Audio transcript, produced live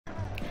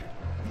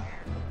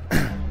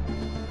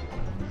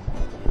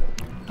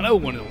Hello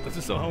one and all, this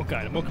is So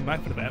Hellkite and welcome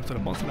back for the episode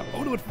of Monster Hunter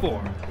Ultimate 4.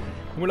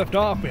 When we left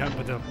off, we had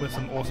with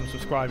some awesome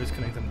subscribers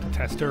connecting them to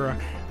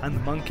Testura and the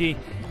monkey.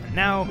 And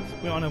now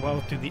we're on our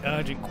way to the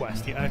urgent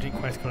quest. The urgent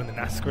quest called the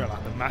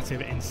Nerscylla, the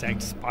massive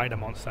insect spider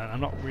monster. And I'm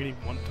not really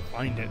want to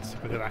find it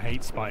because I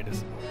hate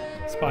spiders.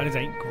 Spiders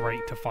ain't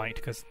great to fight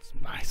because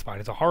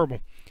spiders are horrible.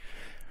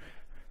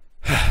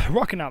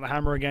 Rocking out the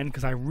hammer again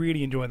because I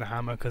really enjoy the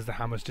hammer because the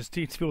hammer's just,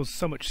 it feels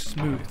so much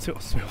smooth. It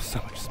feels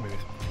so much smooth.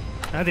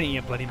 I didn't eat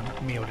a bloody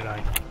meal, did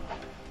I?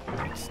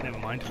 It's, never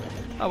mind.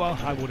 Oh well, I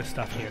have all this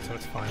stuff here, so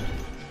it's fine.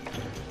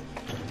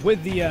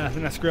 With the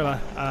Nerscylla,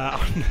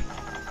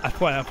 I'm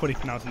probably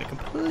pronouncing it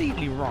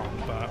completely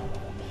wrong, but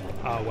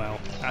oh well,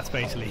 that's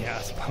basically it,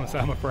 I suppose,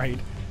 I'm afraid.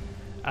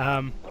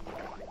 I'm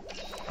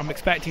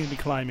expecting to be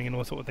climbing and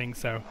all sort of things,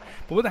 so.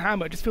 But with the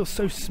hammer, it just feels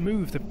so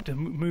smooth to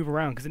move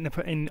around, because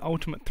in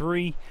Ultimate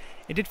 3,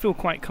 it did feel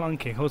quite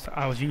clunky.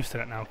 I was used to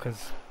that now,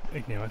 because,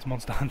 you know, it's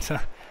Monster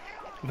Hunter.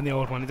 From the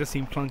old one, it just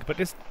seemed clunky, but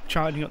just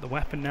charging up the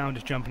weapon now and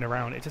just jumping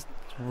around, it's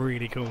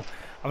really cool.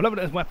 I've leveled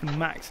it as weapon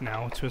max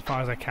now to as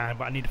far as I can,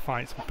 but I need to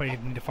fight the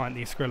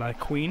Nerscylla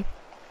Queen.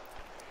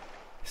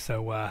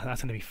 So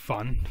that's going to be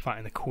fun,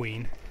 fighting the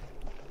Queen.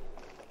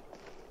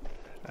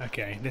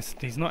 Okay,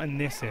 he's not in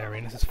this area,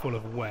 and this is full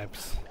of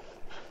webs.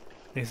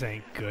 This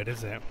ain't good,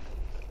 is it?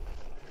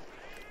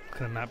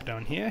 Look at the map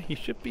down here. He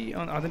should be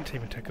on. I didn't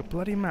even take a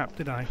bloody map,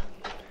 did I?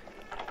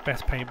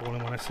 Best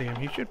paintballing when I see him.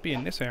 He should be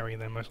in this area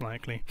then, most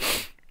likely.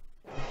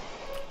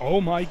 Oh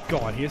my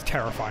god, he is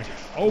terrifying.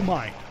 Oh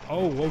my.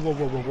 Oh, whoa, whoa,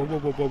 whoa, whoa, whoa,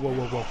 whoa, whoa, whoa,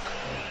 whoa,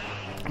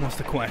 whoa. What's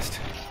the quest?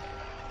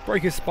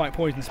 Break his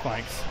poison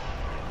spikes.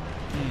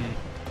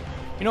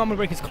 You know, I'm gonna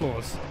break his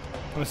claws.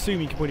 I'm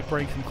assuming you can probably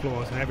break some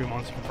claws, and every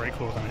monster can break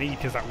claws. I mean,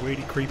 he does that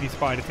really creepy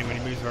spider thing when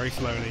he moves very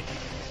slowly.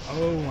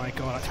 Oh my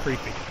god, that's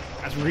creepy.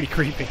 That's really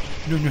creepy.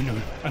 No, no, no,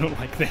 I don't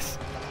like this.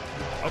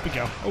 Up we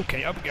go.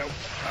 Okay, up we go.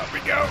 Up we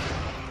go.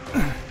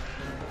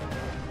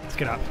 Let's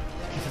get up.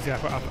 This is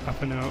up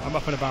and I'm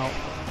up and about.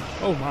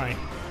 Oh my,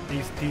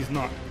 he's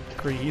not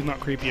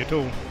creepy at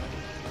all.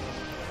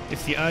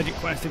 It's the urgent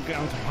quest to get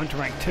on to Hunter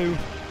rank 2.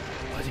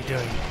 What is he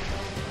doing?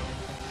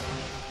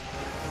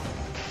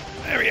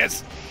 There he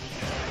is.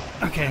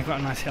 Okay, I've got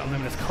a nice hit on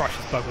him. Let's crush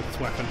this bug with this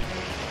weapon.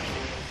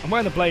 I'm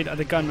wearing the blade,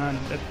 the gunner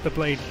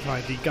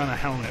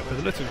helmet because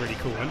it looks really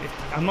cool. And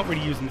I'm not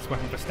really using this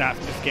weapon for stats.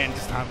 I'm just getting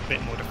to have a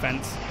bit more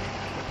defense.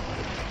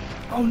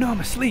 Oh no, I'm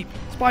asleep.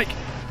 Spike.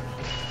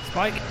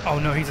 Spike. Oh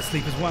no, he's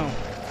asleep as well.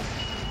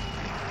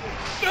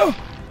 No!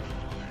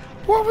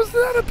 What was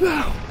that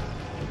about?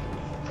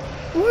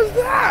 What was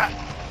that?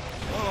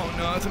 Oh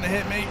no, that's gonna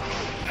hit me.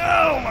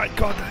 Oh my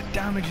god, that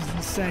damage is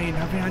insane. I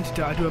have the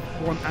antidote. I do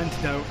have one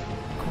antidote.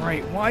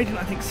 Great. Why didn't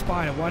I think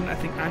spider? Why didn't I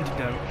think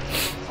antidote?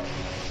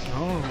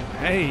 Oh,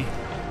 hey.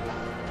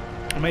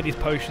 I made these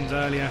potions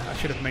earlier. I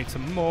should have made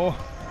some more.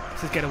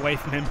 Let's just get away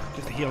from him,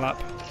 just to heal up.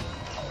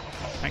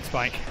 Thanks,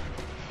 Spike.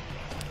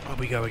 Up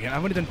we go again.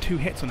 I've only done 2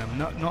 hits on him.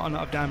 Not a lot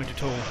of damage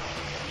at all.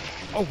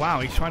 Oh wow,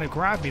 he's trying to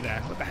grab me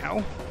there. What the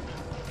hell?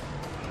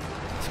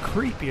 It's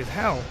creepy as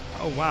hell.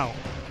 Oh wow.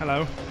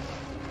 Hello.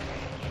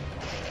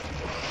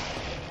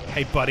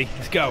 Hey buddy,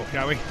 let's go,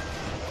 shall we?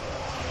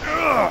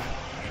 Ugh!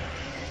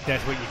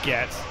 That's what you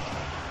get. Is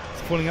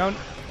it falling down?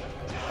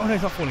 Oh no,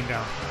 it's not falling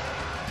down.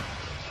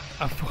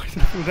 I thought it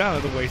was fall down.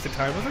 That was a waste of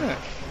time, wasn't it?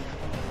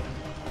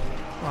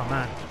 Oh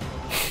man.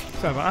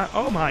 Sorry about that.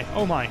 Oh my,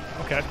 oh my.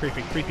 Okay, that's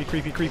creepy. Creepy,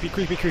 creepy, creepy,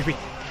 creepy, creepy.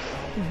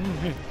 I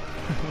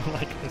don't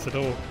like this at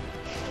all.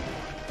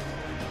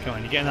 Come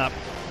on, you're getting up.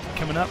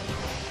 Coming up.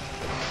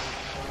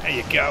 There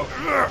you go.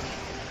 Ugh.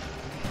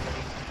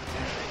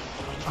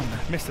 Oh man,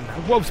 missed him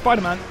now. Whoa,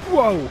 Spider-Man.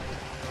 Whoa.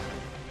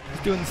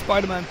 He's doing the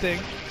Spider-Man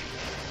thing.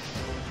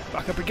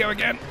 Back up we go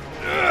again.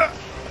 Ugh.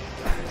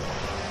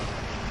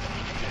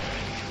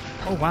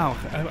 Oh wow,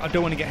 I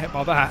don't want to get hit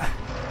by that.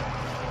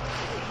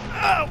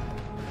 Oh!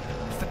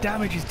 It's the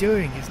damage he's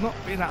doing. It's not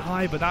really that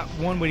high, but that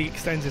one where he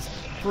extends his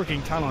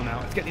freaking talon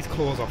out. Let's get these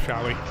claws off,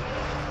 shall we?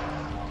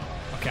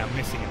 Okay, I'm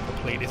missing him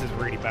completely. This is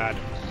really bad.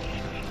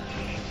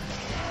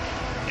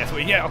 Yes,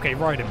 well, yeah, okay,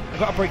 ride him. I've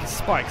got to break his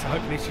spikes, so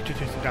hopefully he should do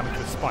some damage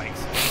with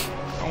spikes.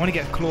 I want to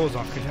get claws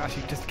off, because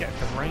actually just get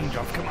the range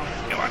off. Come on,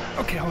 come on.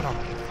 Okay, hold on.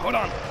 Hold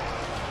on.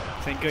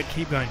 This ain't good.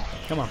 Keep going.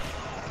 Come on.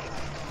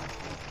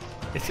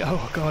 It's,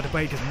 oh god, the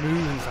way it just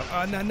moves and stuff.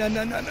 Oh, no, no,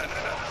 no, no, no, no, no.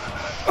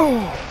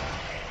 Oh!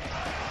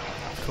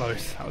 That was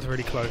close. That was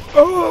really close.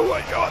 Oh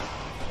my god!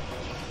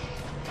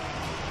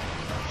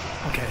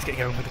 Okay, let's get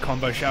going with the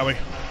combo, shall we?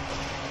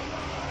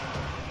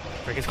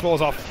 Break his claws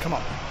off. Come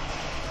on.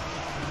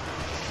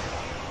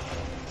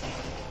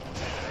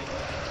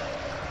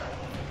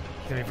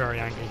 He's going to be very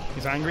angry.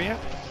 He's angry yet?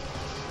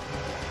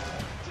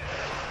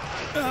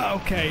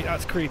 Oh, okay,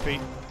 that's creepy.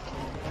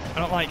 I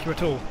don't like you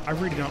at all. I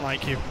really don't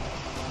like you.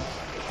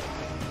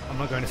 I'm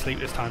not going to sleep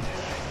this time.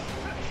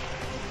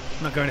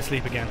 I'm not going to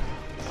sleep again.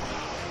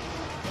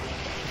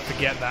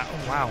 Forget that.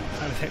 Oh wow,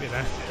 that just hit me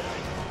there.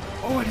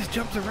 Oh, I just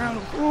jumped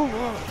around.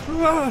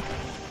 Oh,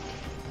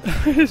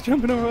 He's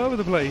jumping all over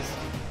the place.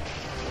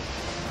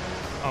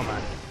 Oh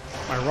man.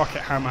 My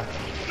rocket hammer.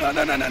 No,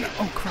 no, no, no, no.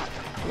 Oh, crap.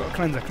 I've got a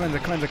cleanser. Okay,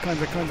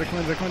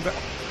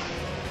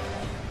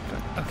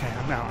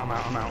 I'm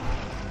out.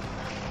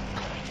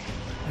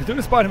 He's doing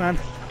a Spider-Man.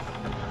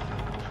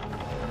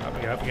 Up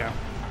we go.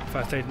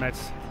 First aid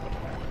meds.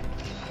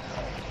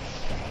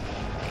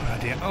 Oh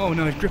dear. Oh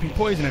no, he's dripping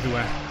poison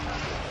everywhere.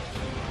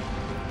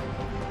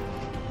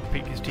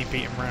 Beat his G,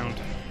 beat him round.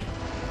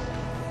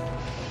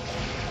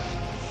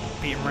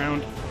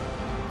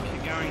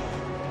 Keep going.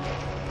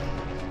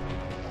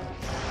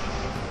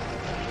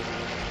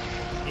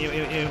 Ew.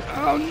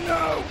 Oh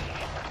no!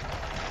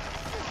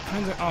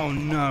 Oh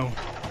no.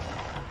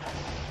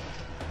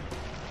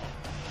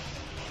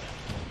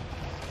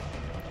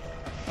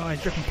 Oh,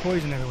 he's dripping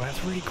poison everywhere.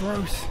 That's really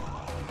gross.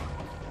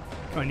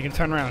 Oh, and you can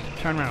turn around.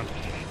 I'm gonna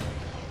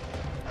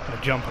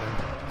jump on him.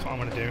 That's what I'm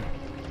gonna do.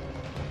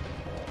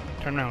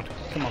 Turn around.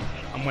 Come on.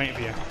 I'm waiting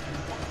for you.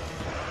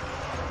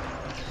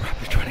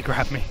 He's trying to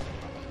grab me.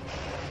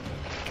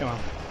 Come on.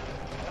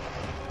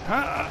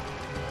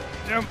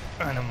 Jump.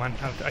 Oh no, man.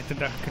 I did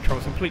that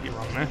controls completely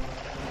wrong there.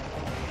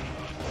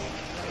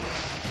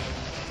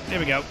 There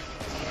we go.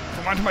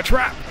 Come onto my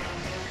trap.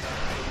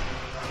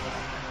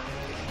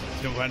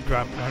 Don't go and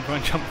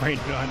jump right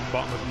behind the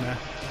bottom of him there.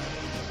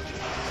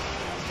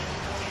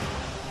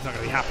 He's not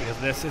going to be happy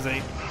with this, is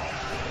he?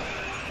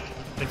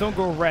 They don't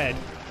go red.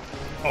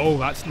 Oh,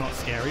 that's not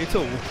scary at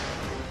all.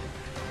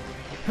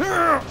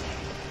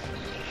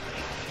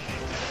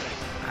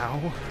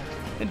 Ow.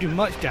 Didn't do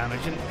much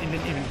damage.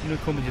 Didn't even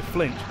call me to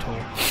flinch at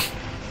all.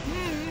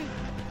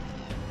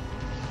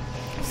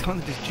 He's kind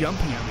of just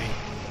jumping at me.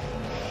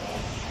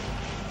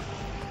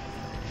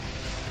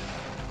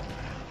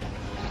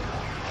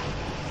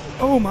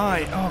 Oh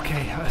my!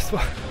 Okay, that's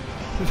what.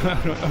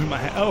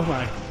 Oh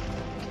my!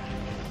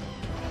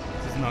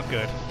 This is not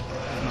good.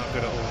 This is not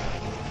good at all.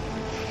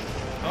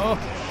 Oh,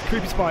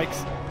 creepy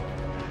spikes!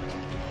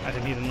 I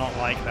didn't even not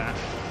like that.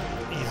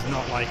 He's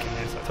not liking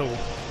this at all.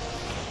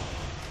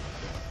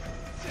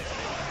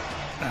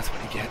 That's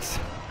what he gets.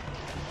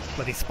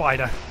 Bloody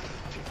spider.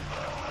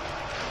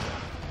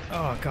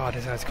 Oh god,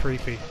 this guy's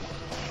creepy.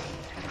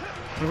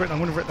 I'm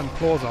gonna rip them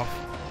claws off.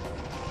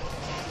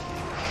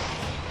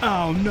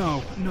 Oh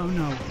no,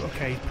 no.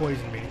 Okay, he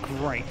poisoned me.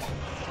 Great.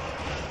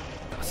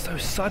 That was so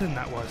sudden,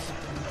 that was.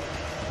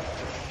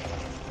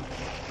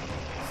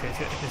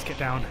 Let's get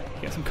down.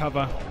 Get some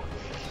cover.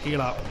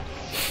 Heal up.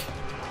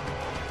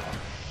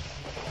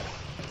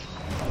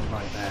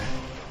 Right there.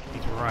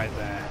 He's right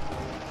there.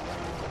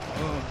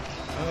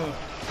 Oh,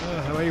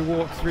 the way he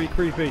walks is really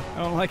creepy. I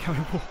don't like how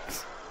he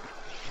walks.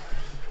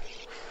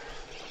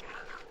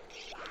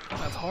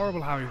 That's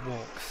horrible how he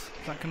walks.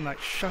 That can like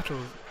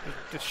shuttles,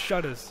 just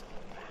shudders.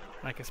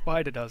 Like a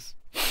spider does.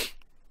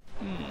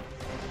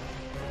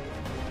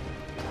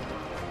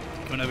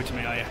 Coming over to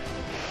me, are you?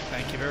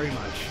 Thank you very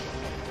much.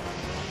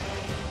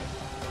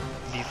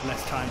 Need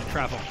less time to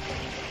travel.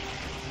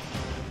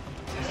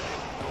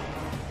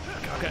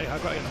 Okay,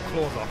 I've got to get the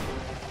claws off.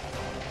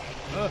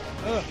 I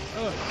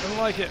don't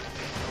like it.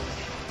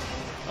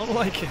 I don't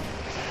like it.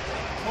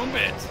 1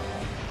 bit.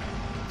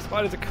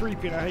 Spiders are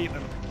creepy and I hate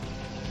them.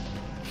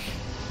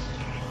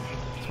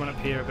 Just went up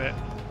here a bit.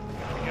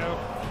 There we go.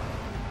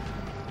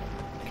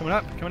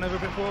 Coming over a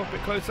bit more, a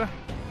bit closer.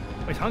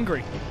 Oh, he's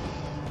hungry.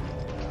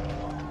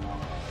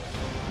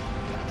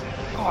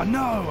 Oh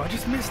no, I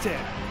just missed it.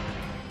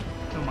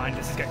 Don't mind,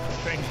 let's just get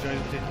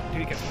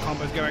get some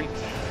combos going.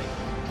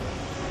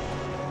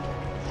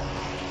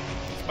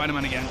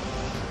 Spider-Man again.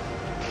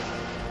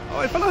 Oh,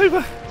 I fell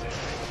over.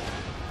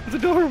 It's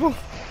adorable.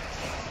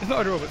 It's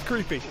not adorable, it's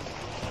creepy.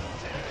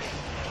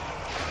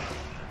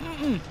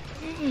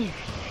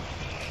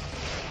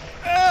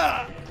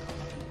 Ah!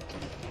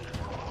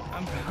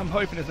 I'm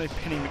hoping there's no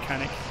pinning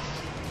mechanic,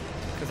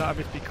 because that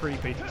would just be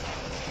creepy.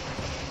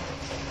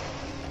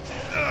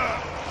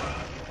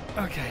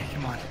 Okay,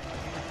 come on.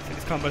 Let's get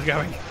this combo's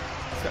going.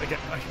 He's got to get.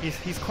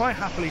 He's quite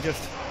happily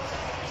just.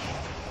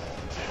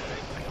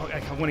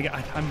 I want to get.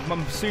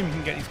 I'm assuming he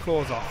can get these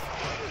claws off,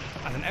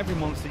 and then every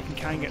monster you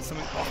can get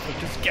something off, but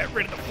just get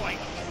rid of the fight.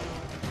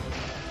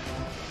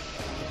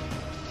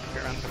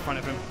 Get around to the front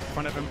of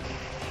him.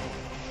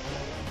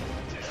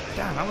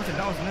 Damn, that was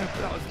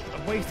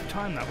a waste of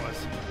time. That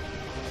was.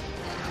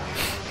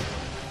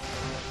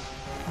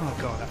 Oh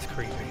god, that's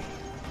creepy.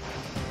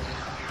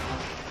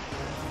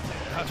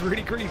 That's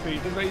really creepy.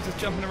 The way he's just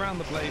jumping around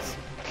the place.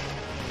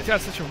 This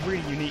guy's such a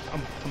really unique.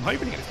 I'm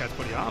hoping to get this guy's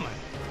body armor.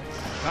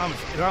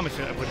 His armor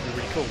would be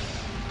really cool.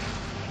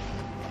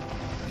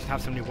 Just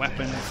have some new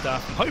weapons and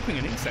stuff. I'm hoping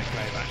an insect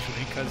glaive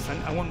actually, because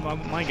I wouldn't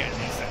mind getting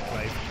an insect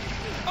glaive.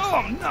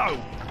 Oh no!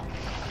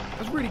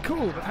 That's really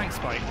cool. But thanks,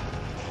 Spike.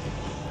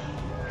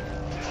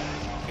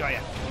 Got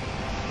ya.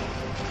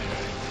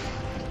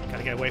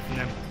 Gotta get away from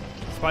them.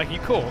 Spike, you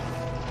caught?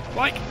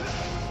 Spike!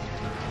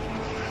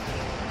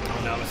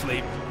 Oh no, I'm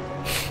asleep.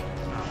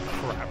 Oh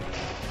crap.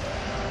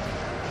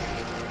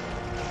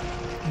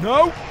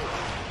 No!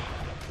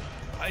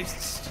 I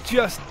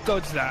just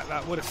dodged that.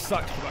 That would have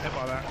sucked if I got hit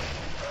by that.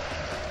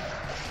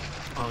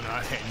 Oh no,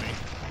 that's hitting me.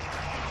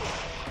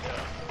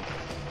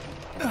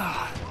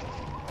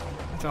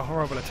 It's a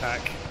horrible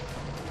attack.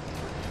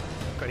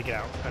 Gotta get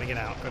out, gotta get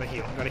out, gotta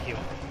heal, gotta heal.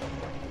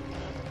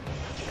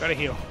 Gotta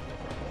heal.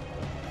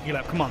 Heal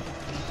up, come on.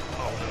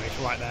 Oh no, he's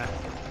right there.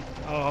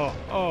 Oh,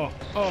 oh,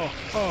 oh,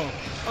 oh,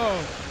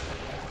 oh.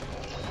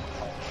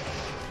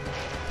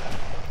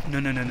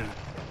 No, no, no, no.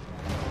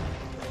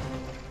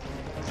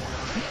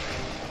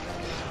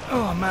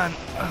 Oh man,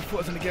 I thought I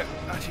was gonna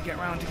actually get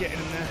around to getting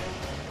him there.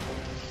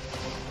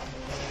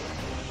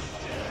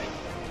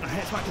 I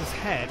hit right to his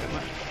head. I'm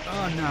like,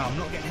 oh no, I'm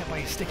not getting hit by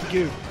his sticky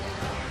goo.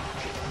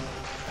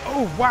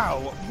 Oh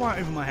wow, right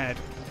over my head.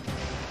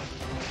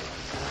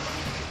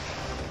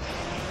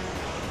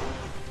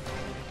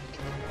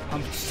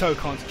 I'm so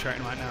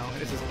concentrating right now.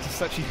 This is just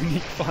such a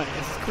unique fight.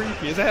 This is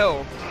creepy as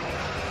hell.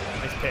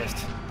 He's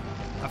pissed.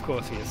 Of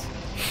course he is.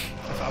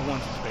 That's what I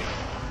want him to be.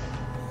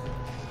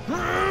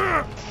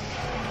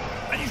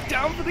 And he's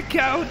down for the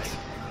count.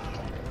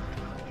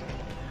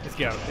 Let's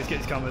go. Let's get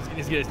his combos.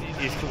 Let's get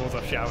his claws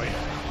off, shall we?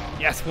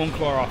 Yes, one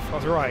claw off. I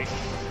was right.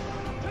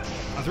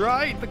 I was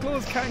right. The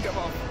claws can come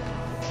off.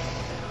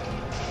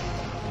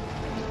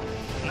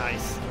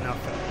 Nice. Now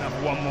for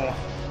one more.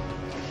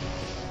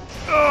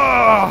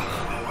 Oh!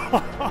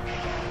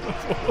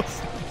 That's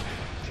awesome.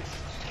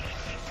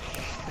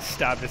 Let's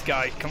stab this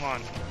guy. Come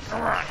on.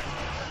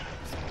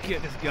 Let's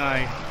get this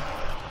guy.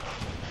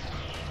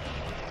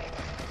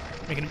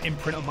 Making an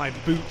imprint on my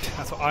boot.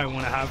 That's what I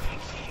want to have.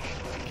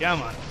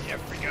 Come on. Here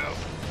we go.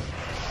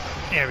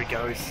 There he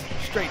goes.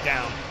 Straight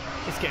down.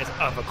 Let's get his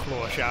other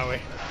claw, shall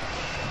we?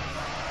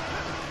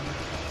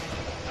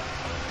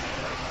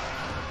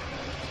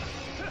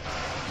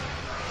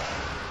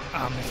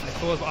 I'm missing the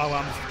claws, but oh well,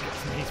 I'm just getting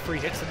some of these free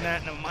hits in there.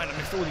 Never mind, I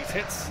missed all these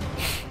hits.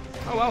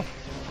 Oh well.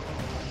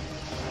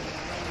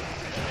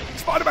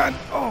 Spider-Man!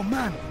 Oh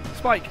man!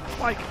 Spike!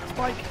 Spike!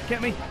 Spike!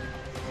 Get me!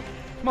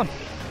 Come on!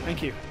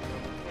 Thank you.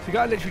 The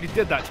guy literally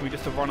did that to me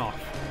just to run off.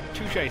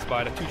 Touche,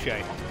 Spider,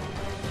 touche.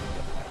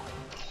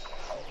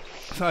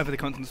 Sorry for the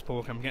constant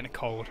sport, I'm getting a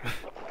cold.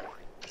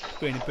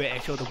 Being a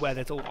British, all the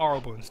weather's all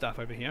horrible and stuff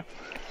over here.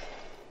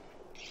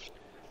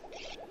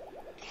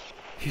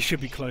 He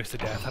should be close to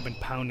death. I've been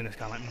pounding this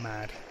guy like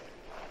mad.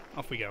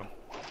 Off we go.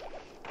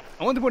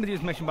 I wanted to do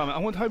this mission by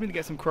myself. I was hoping to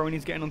get some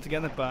cronies getting on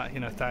together, but,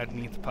 you know, Thad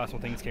needs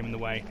personal things came in the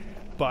way.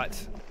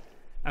 But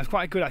I was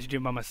quite good actually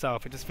doing it by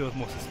myself. It just feels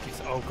more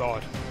suspicious. Oh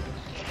god.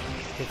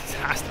 This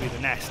has to be the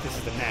nest. This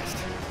is the nest.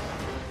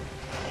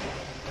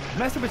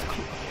 Unless it was...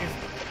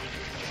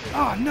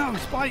 Oh no!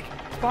 Spike!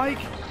 Spike!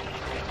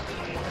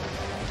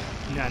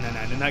 No, no,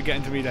 no. They're not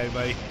getting to me though,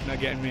 buddy. Not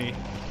getting me.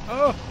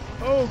 Oh!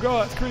 Oh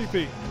god, it's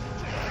creepy.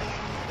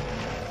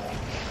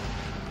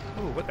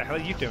 Oh, what the hell are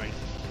you doing?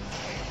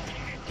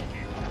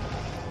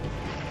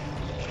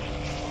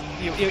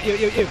 Ew, ew, ew,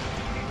 ew, ew.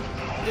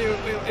 Ew,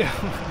 ew, ew.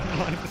 I don't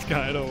like this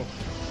guy at all.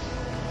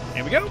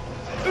 Here we go.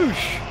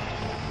 Oosh!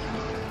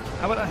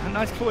 How about a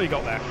nice claw you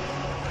got there?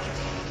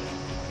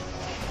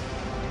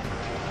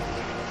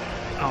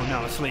 Oh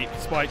no, asleep.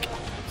 Spike.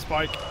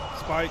 Spike.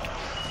 Spike.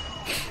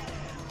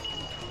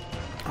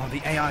 Oh,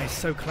 the AI is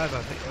so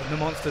clever. The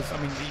monsters, I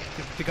mean,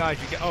 the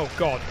guys you get... Oh,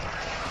 God.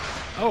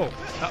 Oh,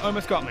 that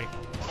almost got me.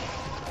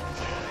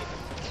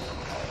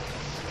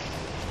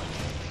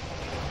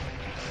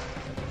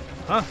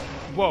 Huh?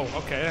 Whoa,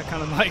 okay, that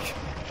kind of like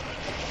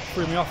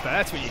threw me off there.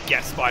 That's what you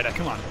get, Spider.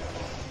 Come on.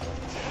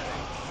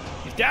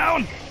 He's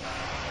down!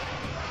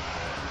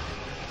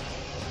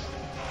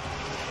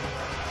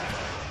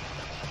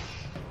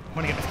 I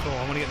want to get this claw.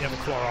 I want to get the other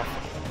claw off.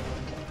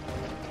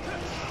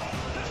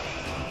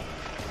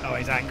 Oh,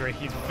 he's angry.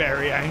 He's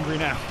very angry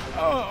now.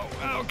 Oh,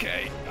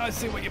 okay. I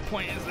see what your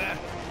point is there.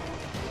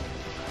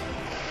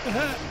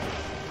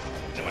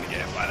 Don't want to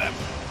get hit by them.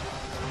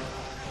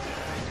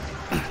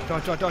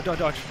 Dodge, dodge, dodge, dodge,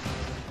 dodge.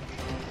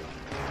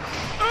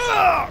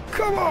 Oh,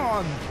 come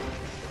on!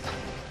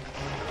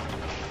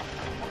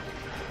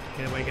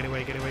 Get away, get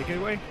away, get away, get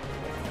away.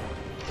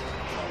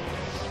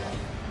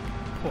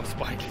 Poor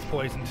Spike, he's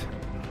poisoned.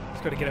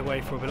 Got to get away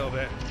for a little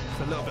bit.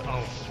 It's a little bit.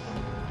 Oh,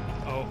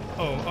 oh,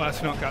 oh, oh!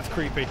 That's not. That's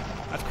creepy.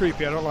 That's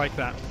creepy. I don't like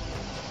that.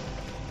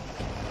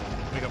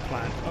 We got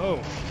planned. Oh.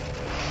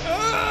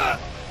 Ah!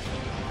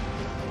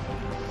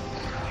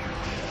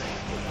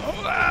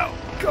 Oh, ow!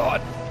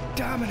 God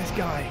damn it, this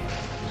guy.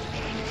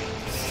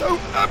 So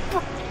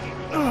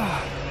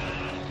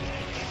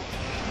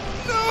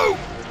No!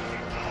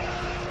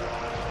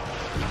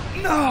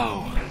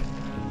 No!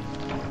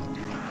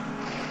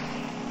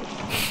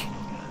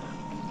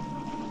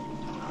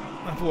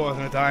 I thought I was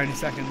going to die any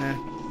second there.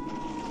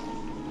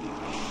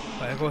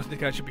 But of course the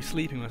guy should be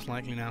sleeping most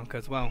likely now,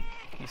 because, well,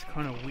 he's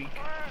kind of weak.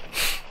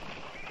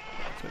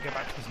 So we'll get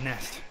back to his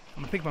nest.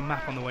 I'm going to pick up a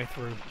map on the way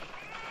through.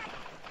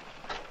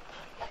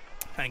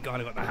 Thank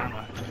God I got the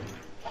hammer.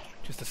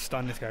 Just to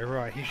stun this guy.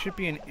 Right, he should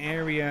be in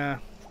area...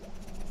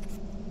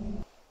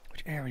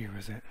 Which area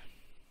is it?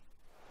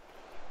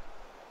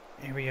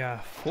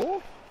 Area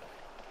 4?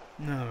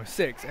 No,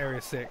 6.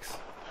 Area 6.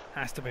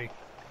 Has to be.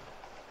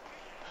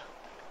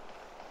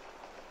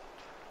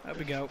 There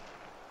we go.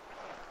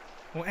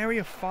 Well,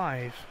 area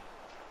 5.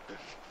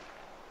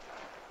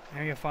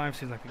 Area 5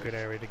 seems like a good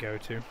area to go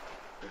to. There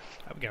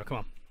we go, come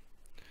on.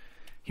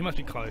 He must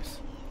be close.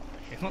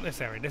 It's not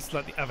this area, this is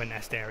like the other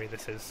nest area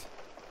this is.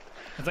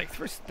 There's like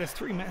there's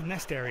three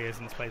nest areas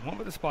in this place. One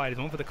for the spiders,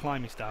 one for the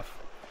climby stuff.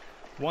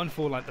 One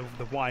for like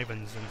the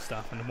wyverns and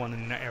stuff, and the one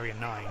in area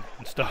 9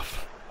 and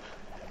stuff.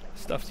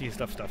 Stuff. Okay,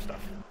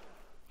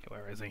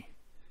 where is he?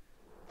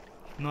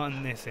 Not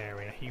in this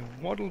area. He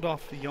waddled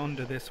off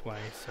yonder this way,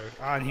 so...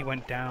 Ah, and he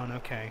went down,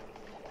 okay.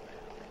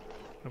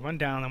 I run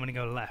down, I'm gonna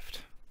go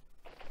left.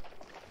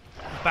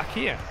 Back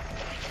here!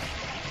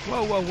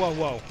 Whoa, whoa, whoa,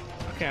 whoa.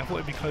 Okay, I thought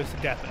it'd be close to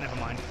death, but never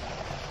mind.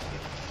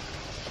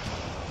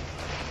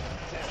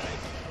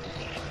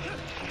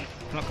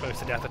 Not close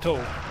to death at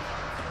all.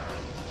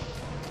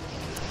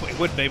 Well, it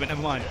would be, but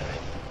never mind.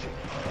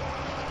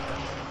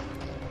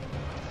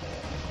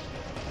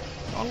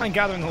 Online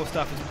gathering hall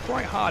stuff is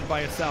quite hard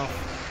by yourself.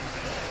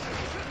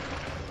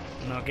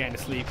 I'm not getting to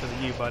sleep because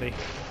of you, buddy.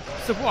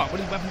 So what?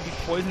 Would his weapon be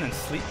poison and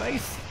sleep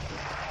base?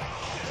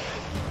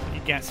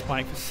 You get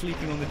spiked for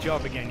sleeping on the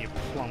job again, you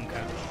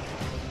plonker.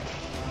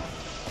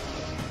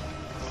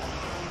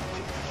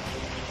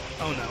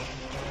 Oh no.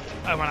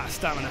 I run out of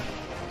stamina.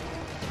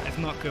 It's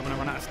not good when I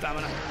run out of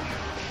stamina.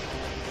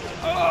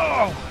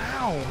 Oh!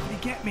 How did he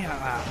get me like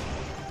that?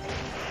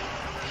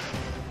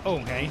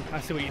 Okay, I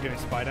see what you're doing,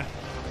 spider.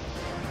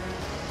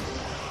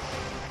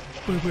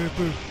 Boo, boo,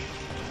 boo.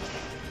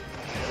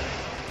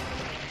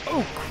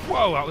 Oh,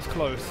 whoa, that was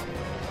close.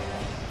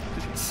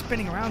 Just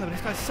spinning around, but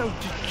this guy's so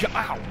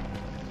ow!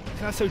 This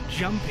guy's so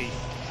jumpy.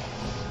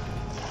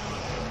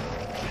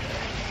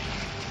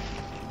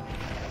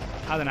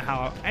 I don't know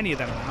how any of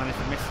them managed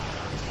to miss.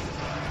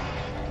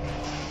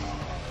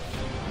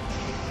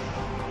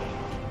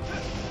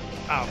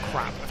 Oh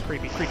crap, that's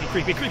creepy. Seeing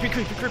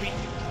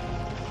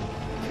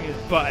his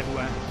butt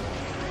everywhere.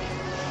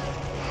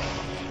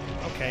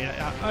 Okay,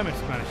 I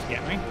almost managed to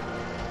get me.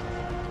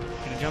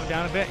 Gonna jump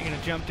down a bit, you're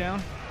gonna jump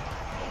down.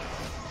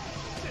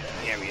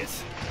 There he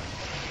is.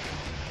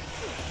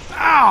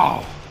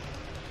 Ow!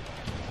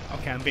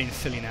 Okay, I'm being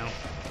silly now.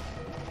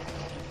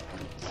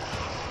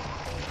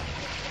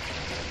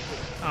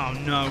 Oh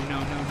no.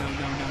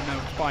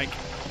 Spike.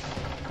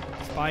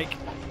 Spike.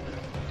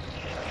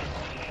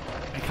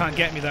 He can't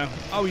get me though.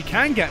 Oh, he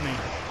can get me.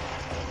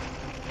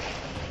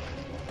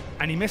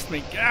 And he missed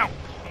me. Get out.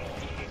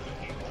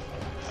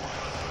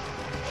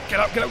 Get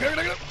up.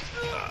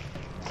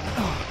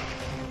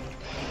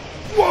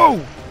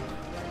 Whoa!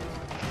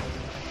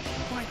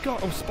 Oh my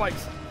god. Oh,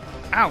 spikes.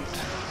 Out.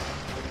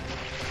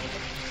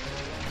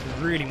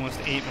 He really wants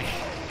to eat me.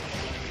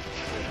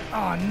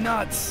 Oh,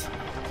 nuts.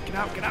 Get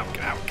out.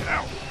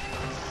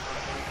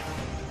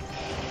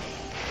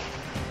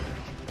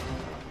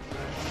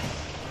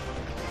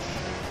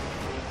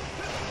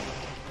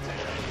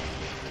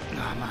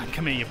 Oh man,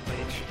 come here, you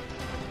bitch.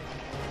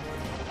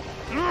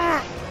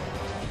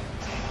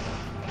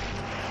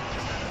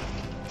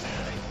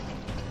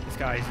 This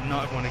guy is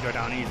not going to go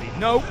down easy.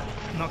 Nope!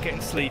 Not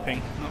getting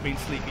sleeping. Not being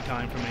sleepy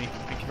time for me.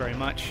 Thank you very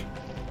much.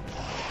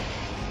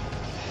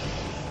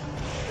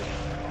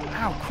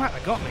 Ow, crap,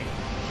 that got me.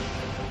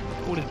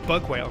 All this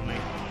bug weight on me.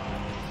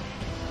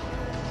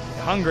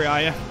 You're hungry,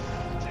 are you?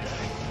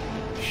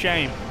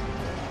 Shame.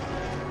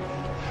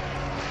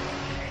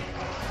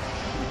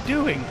 What are you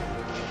doing?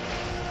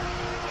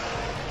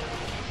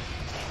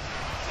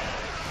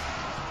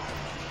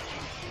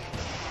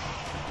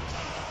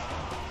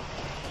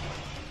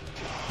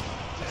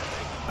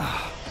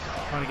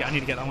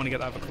 I want to get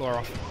that other claw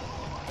off.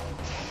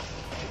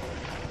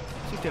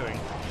 What's he doing?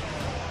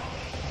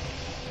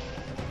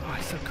 Oh,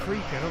 he's so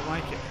creepy. I don't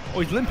like it. Oh,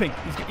 he's limping.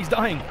 He's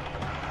dying.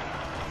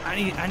 And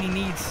he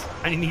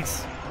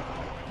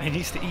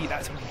needs to eat.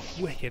 That's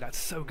wicked. That's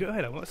so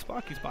good. I want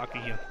Sparky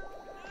here.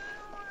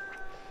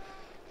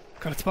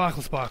 Got a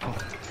sparkle.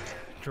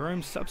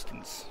 Jerome's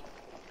substance.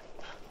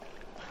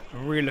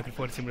 I'm really looking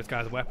forward to seeing what this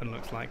guy's weapon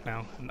looks like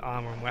now. And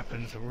armor and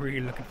weapons. I'm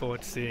really looking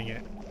forward to seeing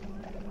it.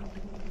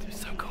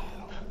 It's so cool.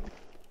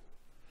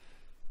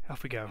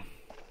 Off we go.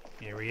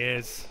 Here he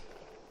is.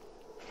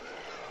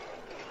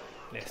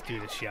 Let's do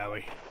this, shall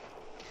we?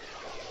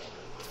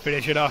 Let's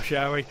finish it off,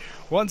 shall we?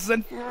 Once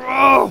and for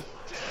all!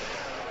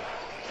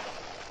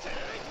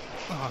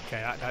 Oh,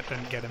 okay, that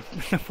didn't get him.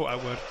 I thought I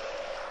would.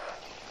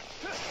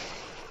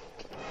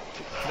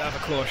 Let's have a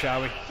claw,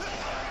 shall we?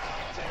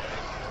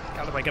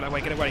 Get away.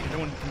 I don't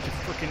want him to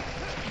freaking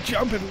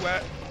jump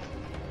everywhere.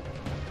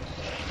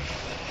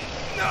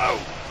 No!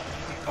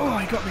 Oh,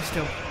 he got me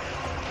still.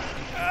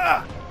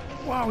 Ah!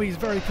 Wow, he's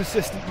very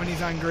persistent when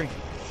he's angry.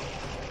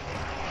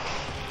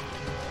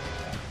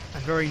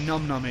 And very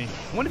num-nummy.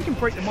 I wonder if he can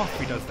break them off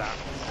if he does that.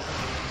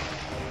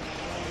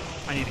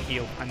 I need to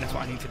heal, and that's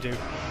what I need to do.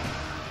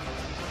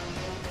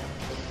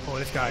 Oh,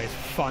 this guy is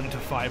fun to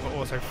fight, but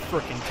also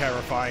freaking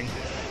terrifying.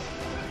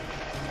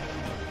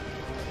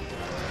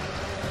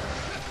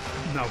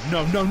 No!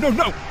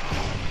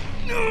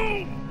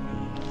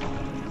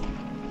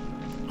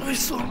 I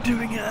saw him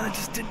doing it and I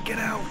just didn't get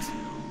out.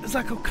 There's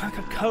like a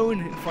cone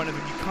in front of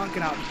him. You can't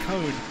get out of the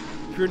cone.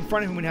 If you're in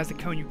front of him when he has the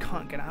cone, you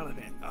can't get out of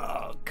it.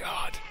 Oh,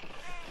 God.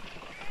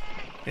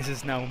 This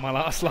is now my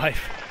last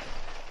life.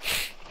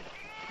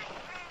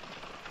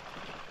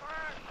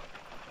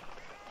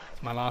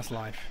 It's my last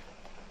life.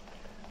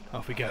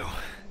 Off we go.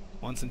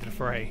 Once into the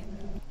fray.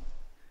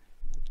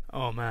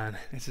 Oh man,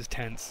 this is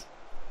tense.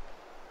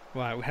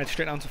 Right, we head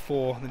straight down to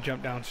 4, then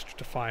jump down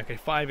to 5. Okay,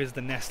 5 is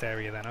the nest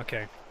area then,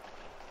 okay.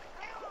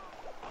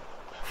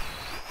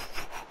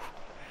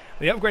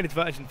 The upgraded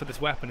version for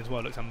this weapon as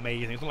well looks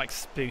amazing. It's got like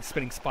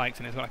spinning spikes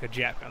and it's got like a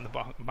jet on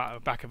the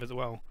back of it as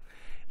well.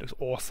 It looks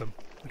awesome.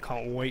 I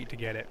can't wait to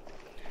get it.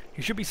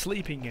 He should be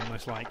sleeping in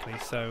most likely,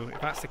 so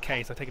if that's the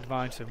case, I'll take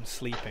advantage of him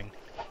sleeping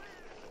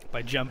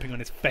by jumping on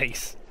his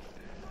face.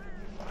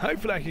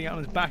 Hopefully I can get on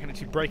his back and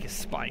actually break his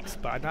spikes,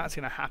 but that's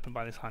going to happen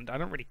by this hunt. I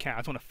don't really care, I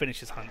just want to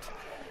finish this hunt.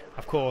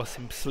 Of course,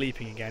 him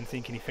sleeping again,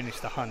 thinking he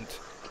finished the hunt.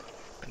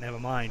 But never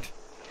mind.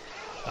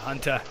 The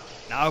hunter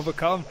now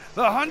become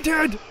the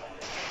hunted!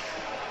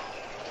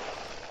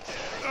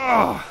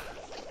 Oh!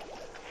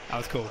 That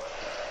was cool.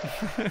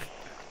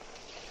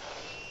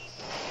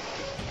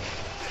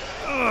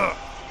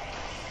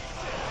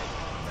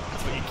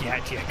 That's what you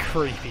get, you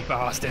creepy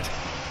bastard.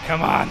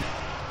 Come on!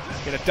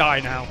 You're gonna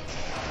die now.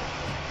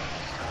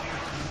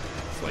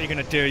 That's what you're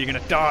gonna do, you're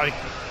gonna die.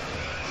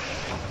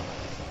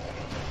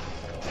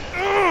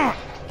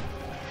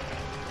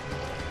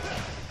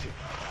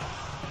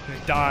 You're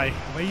gonna die.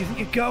 Where do you think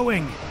you're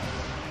going?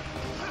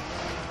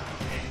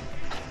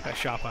 Better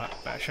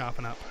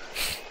sharpen up.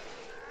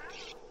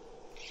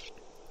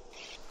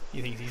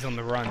 He thinks he's on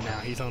the run now.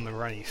 He's on the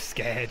run. He's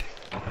scared.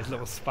 His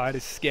little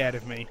spider's scared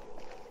of me.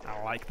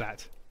 I like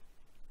that.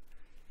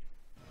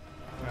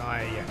 Oh,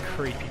 you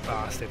creepy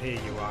bastard. Here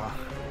you are.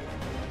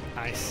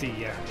 I see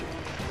ya.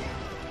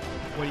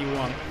 What do you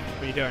want?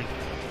 What are you doing?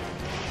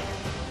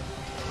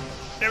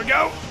 There we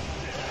go!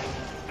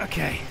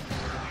 Okay.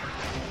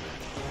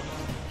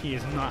 He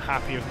is not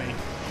happy with me.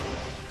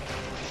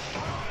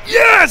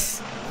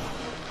 Yes!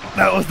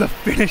 That was the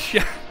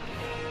finisher.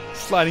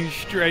 Sliding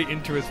straight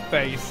into his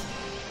face.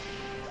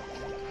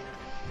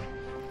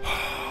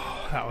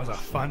 That was a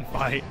fun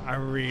fight. I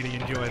really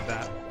enjoyed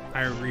that.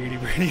 I really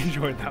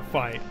enjoyed that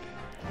fight.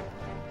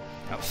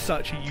 That was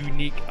such a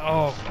unique...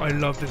 Oh, I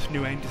love this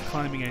new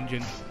climbing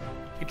engine.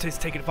 You can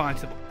just take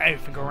advantage of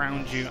everything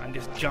around you and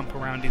just jump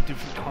around in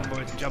different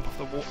combos and jump off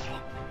the wall.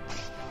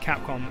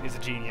 Capcom is a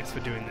genius for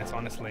doing this,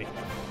 honestly.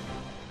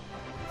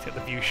 Let's get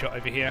the view shot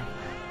over here.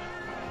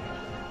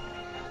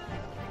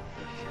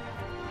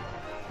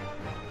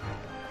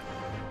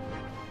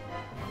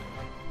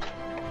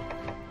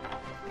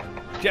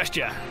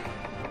 Gesture.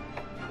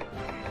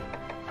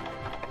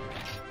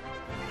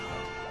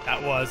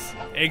 That was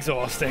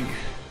exhausting.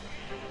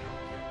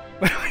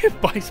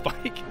 By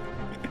Spike.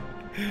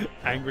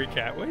 Angry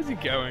cat. Where's he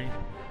going?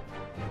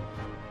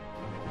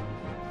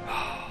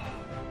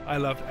 I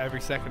loved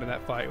every second of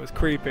that fight. It was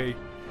creepy,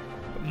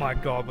 but my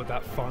god, was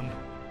that fun.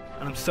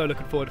 And I'm so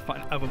looking forward to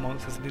fighting other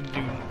monsters. The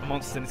new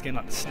monsters in this game,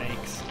 like the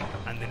snakes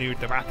and the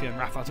Rathian,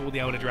 Rathas, all the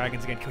elder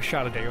dragons again.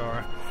 Killshada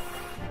Deora.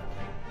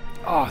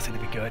 Oh, it's going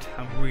to be good.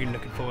 I'm really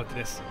looking forward to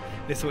this.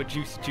 This sort of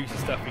juicy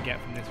stuff we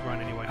get from this run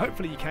anyway.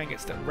 Hopefully you can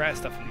get rare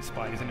stuff from these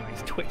spiders anyway.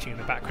 He's twitching in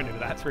the background of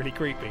that. It's really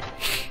creepy.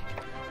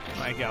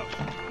 There you go.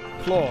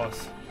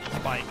 Claws.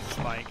 Spike,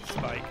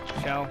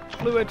 shell,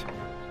 fluid,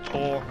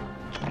 ore,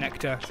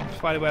 nectar,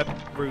 spiderweb,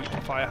 root,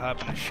 fire herb,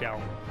 and a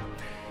shell.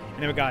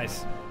 Anyway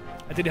guys,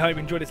 I did hope you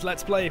enjoyed this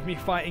Let's Play of me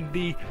fighting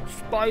the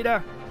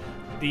spider,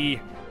 the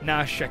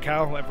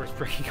Nerscylla, whatever it's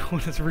freaking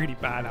called. It's really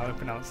bad how I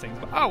pronounce things,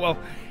 but oh well.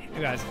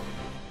 Anyway guys,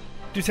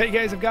 do take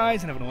care of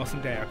guys and have an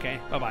awesome day, okay?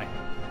 Bye bye.